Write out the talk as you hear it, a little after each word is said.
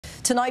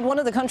Tonight, one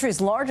of the country's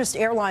largest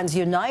airlines,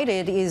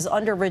 United, is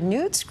under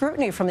renewed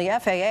scrutiny from the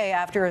FAA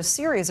after a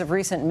series of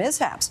recent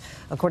mishaps.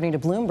 According to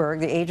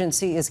Bloomberg, the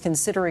agency is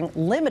considering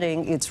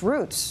limiting its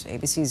routes.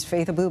 ABC's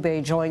Faith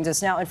Abube joins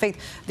us now. And Faith,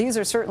 these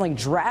are certainly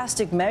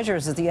drastic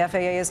measures that the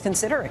FAA is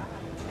considering.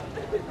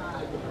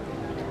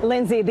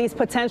 Linsey, these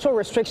potential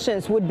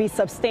restrictions would be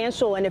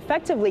substantial and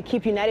effectively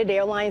keep United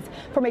Airlines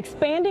from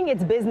expanding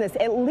its business,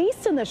 at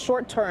least in the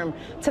short term.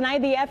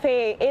 Tonight, the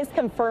FAA is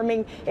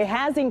confirming it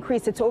has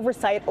increased its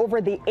oversight over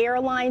the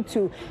airline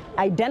to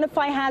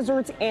identify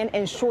hazards and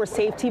ensure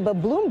safety.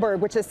 But Bloomberg,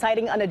 which is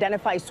citing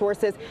unidentified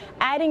sources,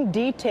 adding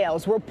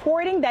details,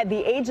 reporting that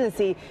the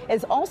agency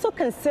is also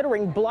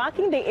considering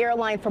blocking the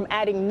airline from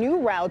adding new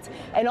routes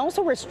and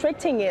also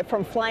restricting it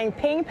from flying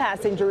paying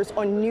passengers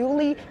on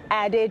newly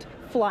added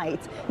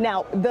flights.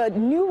 Now, the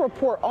new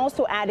report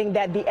also adding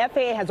that the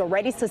FAA has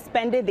already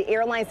suspended the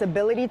airline's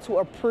ability to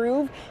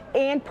approve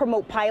and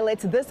promote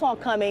pilots. This all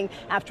coming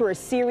after a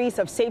series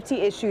of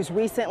safety issues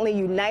recently.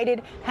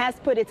 United has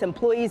put its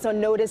employees on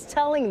notice,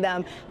 telling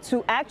them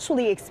to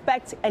actually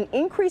expect an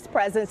increased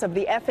presence of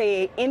the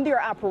FAA in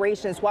their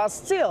operations while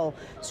still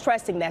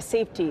stressing that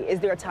safety is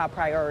their top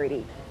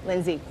priority.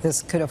 Linsey.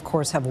 This could, of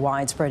course, have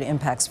widespread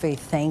impacts. Faith,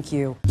 thank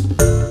you.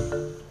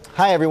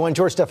 Hi, everyone.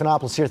 George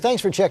Stephanopoulos here.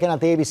 Thanks for checking out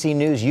the ABC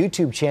News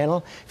YouTube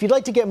channel. If you'd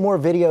like to get more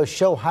videos,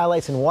 show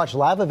highlights, and watch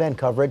live event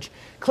coverage,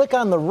 click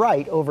on the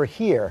right over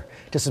here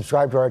to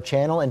subscribe to our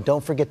channel. And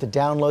don't forget to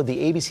download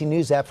the ABC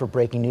News app for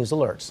breaking news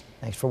alerts.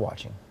 Thanks for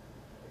watching.